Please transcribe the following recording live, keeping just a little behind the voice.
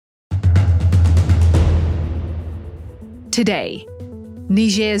Today,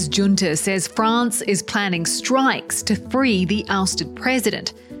 Niger's junta says France is planning strikes to free the ousted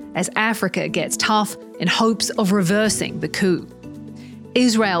president as Africa gets tough in hopes of reversing the coup.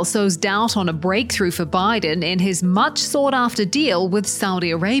 Israel sows doubt on a breakthrough for Biden in his much sought-after deal with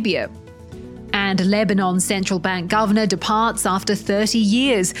Saudi Arabia. And Lebanon's central bank governor departs after 30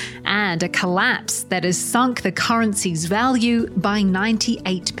 years and a collapse that has sunk the currency's value by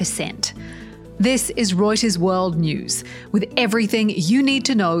 98%. This is Reuters World News, with everything you need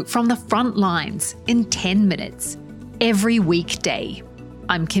to know from the front lines in 10 minutes, every weekday.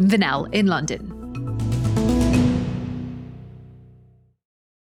 I'm Kim Vanel in London.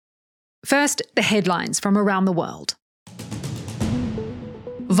 First, the headlines from around the world.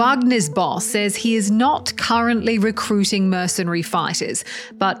 Wagner's boss says he is not currently recruiting mercenary fighters,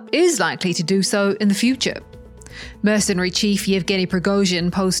 but is likely to do so in the future. Mercenary chief Yevgeny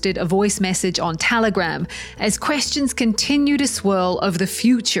Prigozhin posted a voice message on Telegram as questions continue to swirl over the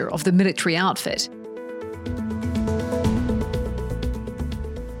future of the military outfit.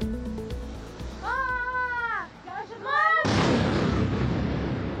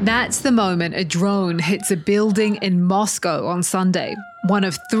 That's the moment a drone hits a building in Moscow on Sunday, one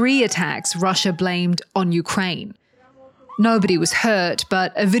of 3 attacks Russia blamed on Ukraine. Nobody was hurt,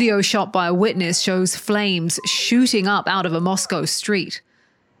 but a video shot by a witness shows flames shooting up out of a Moscow street.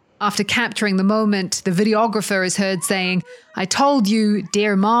 After capturing the moment, the videographer is heard saying, "I told you,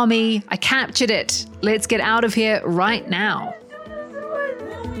 dear mommy, I captured it. Let's get out of here right now."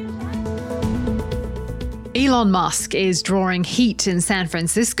 Elon Musk is drawing heat in San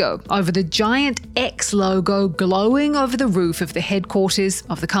Francisco over the giant X logo glowing over the roof of the headquarters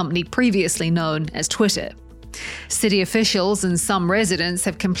of the company previously known as Twitter. City officials and some residents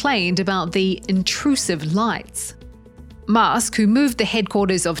have complained about the intrusive lights. Musk, who moved the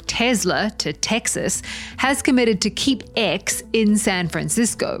headquarters of Tesla to Texas, has committed to keep X in San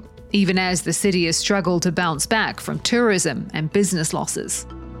Francisco, even as the city has struggled to bounce back from tourism and business losses.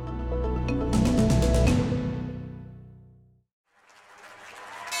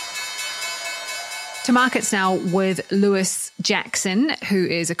 To markets now with Lewis Jackson, who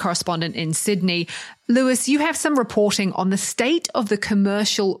is a correspondent in Sydney. Lewis, you have some reporting on the state of the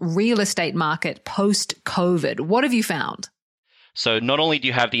commercial real estate market post-COVID. What have you found? So not only do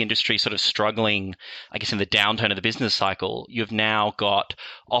you have the industry sort of struggling, I guess, in the downturn of the business cycle, you've now got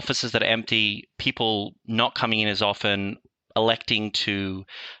offices that are empty, people not coming in as often, electing to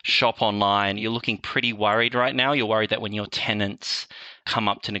shop online. You're looking pretty worried right now. You're worried that when your tenants come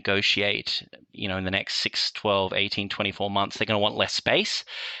up to negotiate, in the next 6, 12, 18, 24 months, they're going to want less space.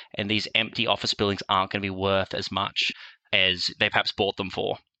 And these empty office buildings aren't going to be worth as much as they perhaps bought them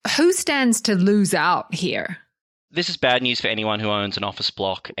for. Who stands to lose out here? This is bad news for anyone who owns an office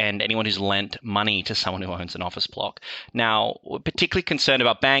block and anyone who's lent money to someone who owns an office block. Now, we're particularly concerned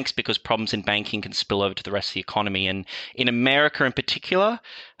about banks because problems in banking can spill over to the rest of the economy. And in America in particular,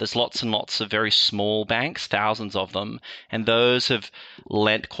 there's lots and lots of very small banks, thousands of them, and those have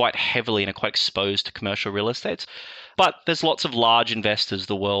lent quite heavily and are quite exposed to commercial real estate. But there's lots of large investors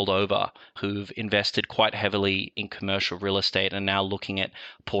the world over who've invested quite heavily in commercial real estate and now looking at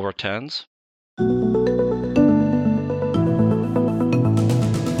poor returns.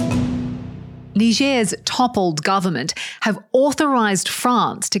 Niger's toppled government have authorized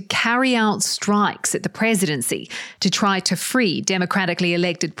France to carry out strikes at the presidency to try to free democratically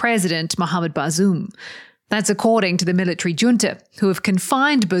elected President Mohamed Bazoum. That's according to the military junta, who have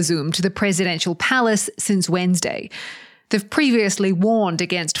confined Bazoum to the presidential palace since Wednesday. They've previously warned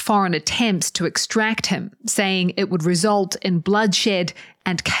against foreign attempts to extract him, saying it would result in bloodshed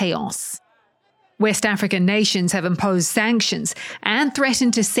and chaos. West African nations have imposed sanctions and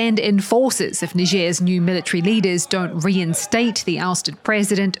threatened to send in forces if Niger's new military leaders don't reinstate the ousted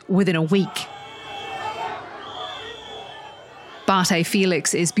president within a week. Bate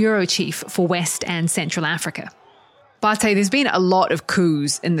Felix is bureau chief for West and Central Africa. Bate, there's been a lot of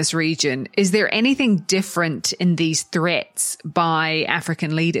coups in this region. Is there anything different in these threats by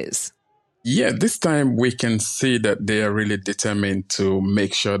African leaders? Yeah, this time we can see that they are really determined to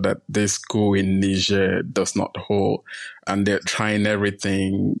make sure that this coup in Niger does not hold, and they're trying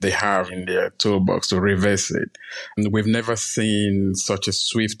everything they have in their toolbox to reverse it. And we've never seen such a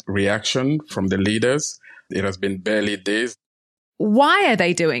swift reaction from the leaders. It has been barely days. Why are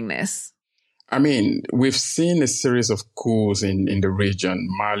they doing this? I mean, we've seen a series of coups in the region,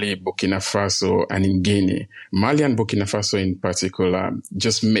 Mali, Burkina Faso, and in Guinea. Mali and Burkina Faso in particular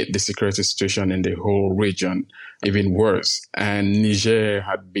just made the security situation in the whole region even worse. And Niger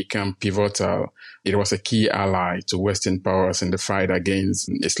had become pivotal. It was a key ally to Western powers in the fight against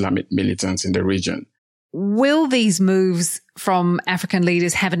Islamic militants in the region. Will these moves from African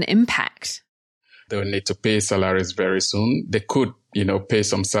leaders have an impact? They will need to pay salaries very soon. They could, pay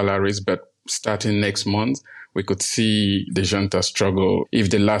some salaries, but starting next month, we could see the junta struggle. If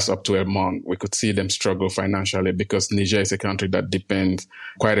they last up to a month, we could see them struggle financially because Niger is a country that depends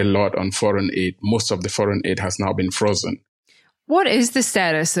quite a lot on foreign aid. Most of the foreign aid has now been frozen. What is the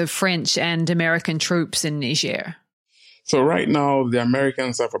status of French and American troops in Niger? So right now, the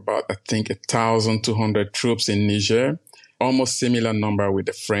Americans have about, 1,200 troops in Niger, almost similar number with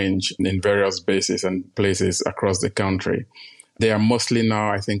the French in various bases and places across the country. They are mostly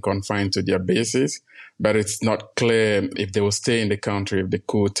now, confined to their bases, but it's not clear if they will stay in the country if the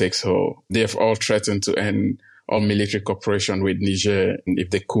coup takes hold. They have all threatened to end all military cooperation with Niger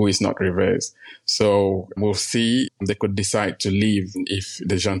if the coup is not reversed. So we'll see. They could decide to leave if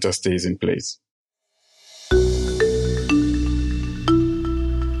the junta stays in place.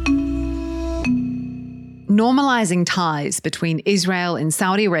 Normalizing ties between Israel and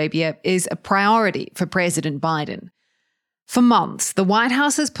Saudi Arabia is a priority for President Biden. For months, the White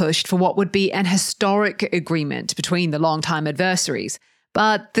House has pushed for what would be an historic agreement between the longtime adversaries,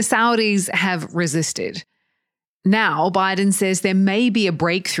 but the Saudis have resisted. Now, Biden says there may be a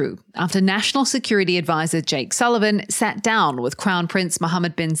breakthrough after National Security Advisor Jake Sullivan sat down with Crown Prince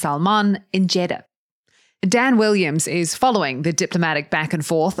Mohammed bin Salman in Jeddah. Dan Williams is following the diplomatic back and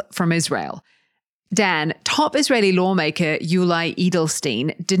forth from Israel. Dan, top Israeli lawmaker Yulai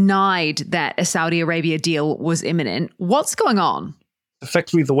Edelstein denied that a Saudi Arabia deal was imminent. What's going on?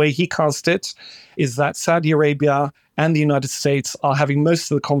 Effectively, the way he cast it is that Saudi Arabia and the United States are having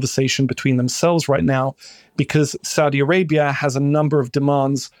most of the conversation between themselves right now because Saudi Arabia has a number of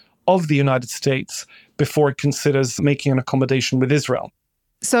demands of the United States before it considers making an accommodation with Israel.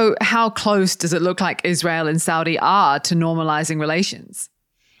 So how close does it look like Israel and Saudi are to normalizing relations?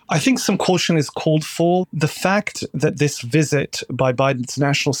 I think some caution is called for. The fact that this visit by Biden's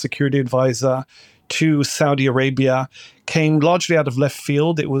national security advisor to Saudi Arabia came largely out of left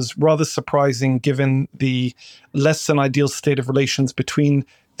field. It was rather surprising given the less than ideal state of relations between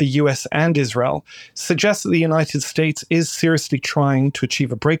the US and Israel, suggests that the United States is seriously trying to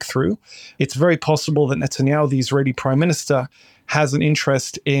achieve a breakthrough. It's very possible that Netanyahu, the Israeli prime minister, has an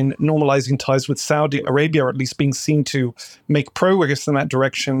interest in normalizing ties with Saudi Arabia, or at least being seen to make progress in that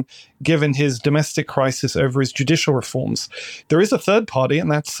direction, given his domestic crisis over his judicial reforms. There is a third party,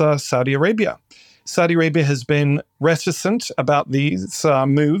 and that's Saudi Arabia. Saudi Arabia has been reticent about these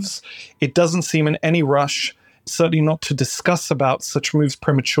moves. It doesn't seem in any rush, certainly not to discuss about such moves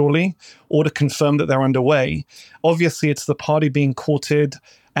prematurely or to confirm that they're underway. Obviously, it's the party being courted,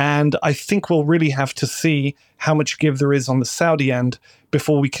 and I think we'll really have to see how much give there is on the Saudi end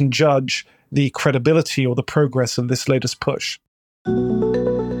before we can judge the credibility or the progress of this latest push.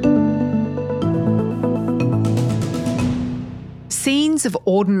 Scenes of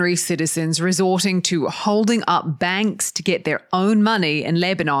ordinary citizens resorting to holding up banks to get their own money in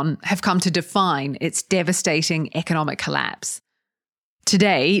Lebanon have come to define its devastating economic collapse.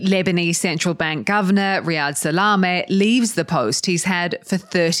 Today, Lebanese central bank governor Riyad Salameh leaves the post he's had for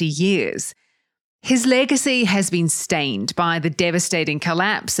 30 years. His legacy has been stained by the devastating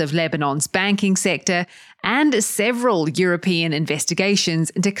collapse of Lebanon's banking sector and several European investigations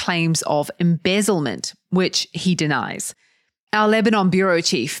into claims of embezzlement, which he denies. Our Lebanon bureau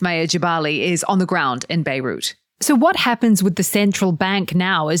chief, Maya Jabali, is on the ground in Beirut. So what happens with the central bank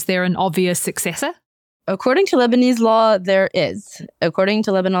now? Is there an obvious successor? According to Lebanese law, there is. According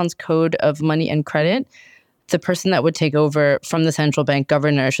to Lebanon's Code of Money and Credit, the person that would take over from the central bank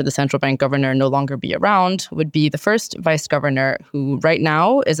governor, should the central bank governor no longer be around, would be the first vice governor, who right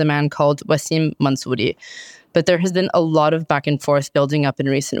now is a man called Wassim Mansouri. But there has been a lot of back and forth building up in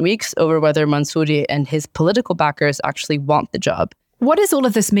recent weeks over whether Mansouri and his political backers actually want the job. What does all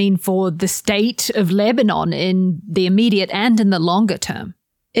of this mean for the state of Lebanon in the immediate and in the longer term?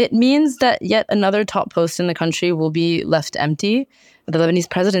 It means that yet another top post in the country will be left empty. The Lebanese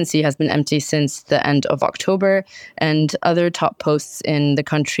presidency has been empty since the end of October, and other top posts in the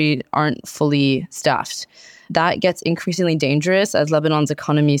country aren't fully staffed. That gets increasingly dangerous as Lebanon's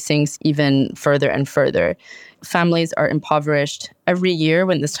economy sinks even further and further. Families are impoverished every year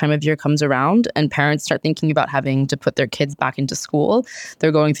when this time of year comes around, and parents start thinking about having to put their kids back into school.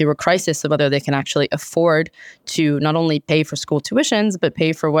 They're going through a crisis of whether they can actually afford to not only pay for school tuitions, but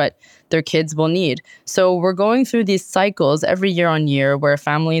pay for what their kids will need. So we're going through these cycles every year on year where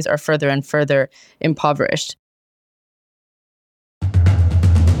families are further and further impoverished.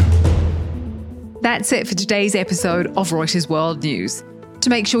 That's it for today's episode of Reuters World News. To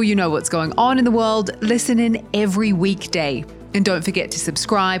make sure you know what's going on in the world, listen in every weekday. And don't forget to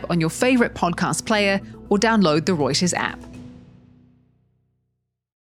subscribe on your favourite podcast player or download the Reuters app.